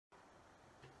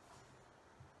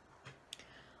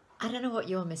I don't know what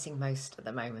you're missing most at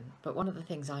the moment, but one of the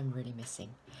things I'm really missing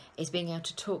is being able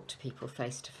to talk to people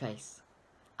face to face.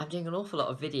 I'm doing an awful lot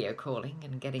of video calling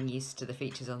and getting used to the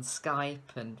features on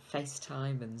Skype and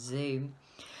FaceTime and Zoom,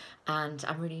 and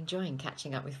I'm really enjoying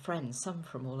catching up with friends, some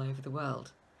from all over the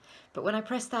world. But when I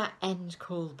press that end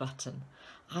call button,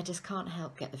 I just can't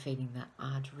help get the feeling that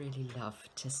I'd really love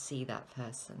to see that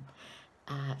person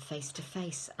face to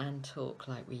face and talk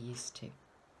like we used to.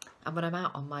 And when I'm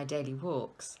out on my daily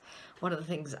walks, one of the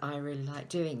things I really like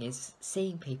doing is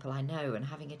seeing people I know and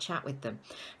having a chat with them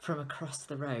from across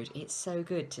the road. It's so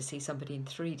good to see somebody in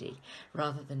 3D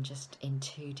rather than just in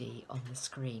 2D on the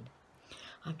screen.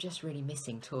 I'm just really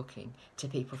missing talking to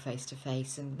people face to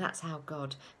face, and that's how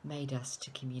God made us to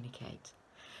communicate.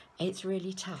 It's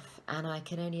really tough, and I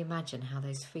can only imagine how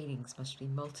those feelings must be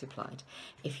multiplied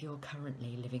if you're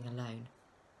currently living alone.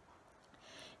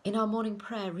 In our morning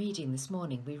prayer reading this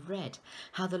morning, we read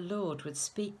how the Lord would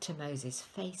speak to Moses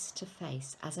face to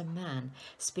face as a man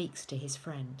speaks to his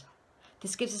friend.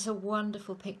 This gives us a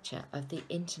wonderful picture of the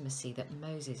intimacy that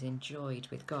Moses enjoyed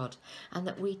with God and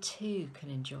that we too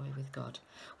can enjoy with God.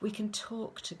 We can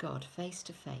talk to God face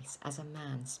to face as a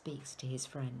man speaks to his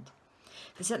friend.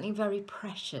 There's something very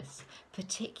precious,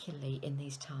 particularly in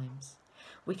these times.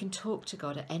 We can talk to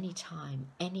God at any time,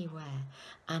 anywhere,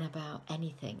 and about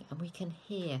anything, and we can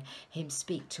hear him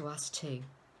speak to us too.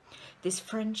 This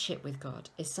friendship with God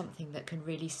is something that can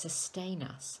really sustain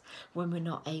us when we're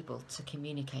not able to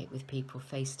communicate with people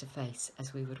face to face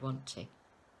as we would want to.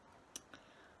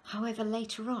 However,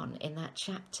 later on in that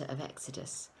chapter of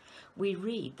Exodus, we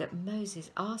read that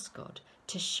Moses asked God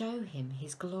to show him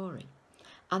his glory,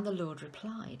 and the Lord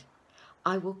replied,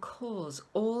 "I will cause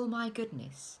all my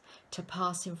goodness to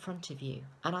pass in front of you,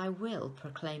 and I will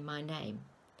proclaim my name.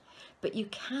 But you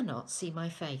cannot see my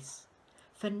face,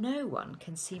 for no one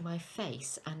can see my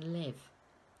face and live."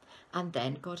 And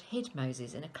then God hid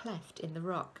Moses in a cleft in the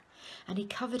rock, and he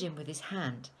covered him with his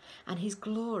hand, and his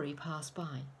glory passed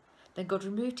by. Then God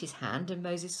removed his hand, and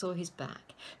Moses saw his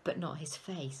back, but not his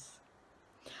face.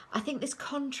 I think this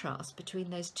contrast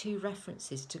between those two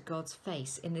references to God's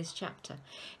face in this chapter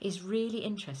is really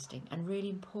interesting and really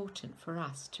important for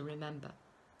us to remember.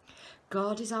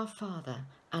 God is our Father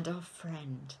and our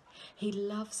friend. He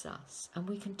loves us and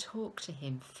we can talk to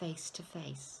him face to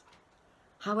face.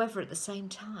 However, at the same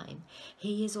time,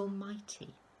 he is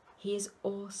almighty. He is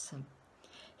awesome.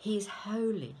 He is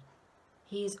holy.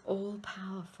 He is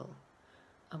all-powerful,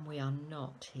 and we are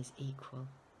not his equal.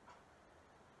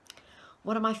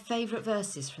 One of my favourite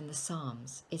verses from the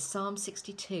Psalms is Psalm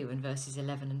 62 and verses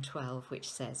 11 and 12, which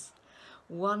says,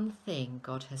 "One thing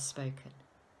God has spoken,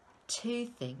 two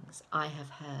things I have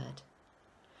heard,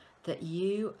 that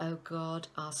you, O God,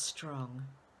 are strong,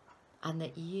 and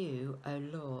that you, O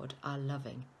Lord, are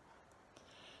loving."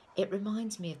 It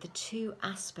reminds me of the two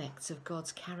aspects of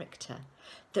God's character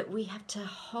that we have to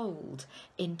hold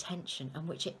in tension and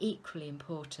which are equally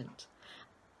important,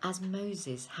 as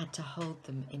Moses had to hold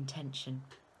them in tension.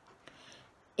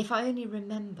 If I only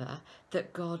remember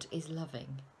that God is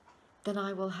loving, then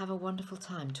I will have a wonderful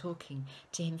time talking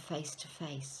to him face to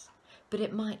face. But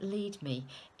it might lead me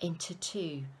into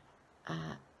two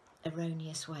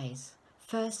erroneous ways.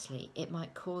 Firstly, it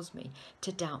might cause me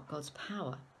to doubt God's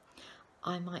power.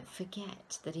 I might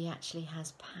forget that he actually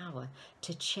has power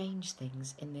to change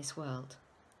things in this world.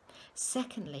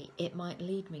 Secondly, it might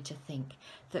lead me to think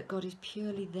that God is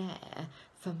purely there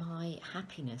for my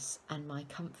happiness and my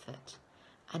comfort,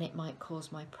 and it might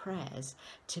cause my prayers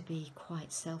to be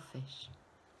quite selfish.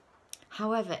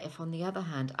 However, if on the other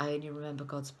hand I only remember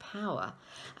God's power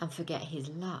and forget his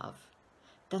love,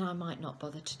 then I might not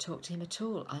bother to talk to him at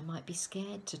all. I might be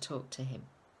scared to talk to him.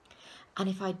 And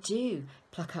if I do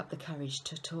pluck up the courage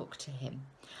to talk to him,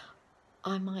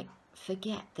 I might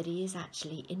forget that he is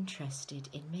actually interested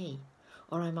in me,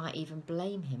 or I might even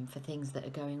blame him for things that are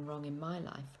going wrong in my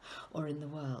life or in the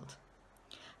world.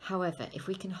 However, if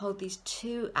we can hold these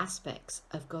two aspects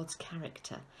of God's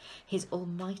character, his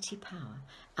almighty power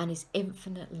and his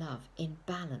infinite love, in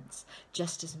balance,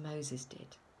 just as Moses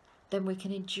did, then we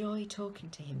can enjoy talking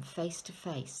to him face to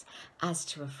face as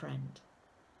to a friend,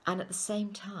 and at the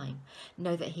same time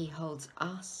know that he holds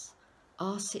us,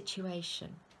 our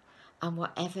situation, and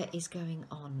whatever is going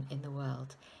on in the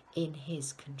world in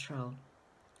his control.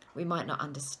 We might not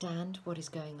understand what is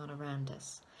going on around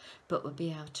us, but we'll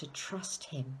be able to trust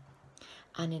him,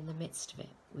 and in the midst of it,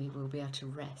 we will be able to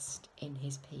rest in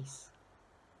his peace.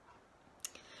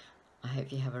 I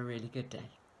hope you have a really good day.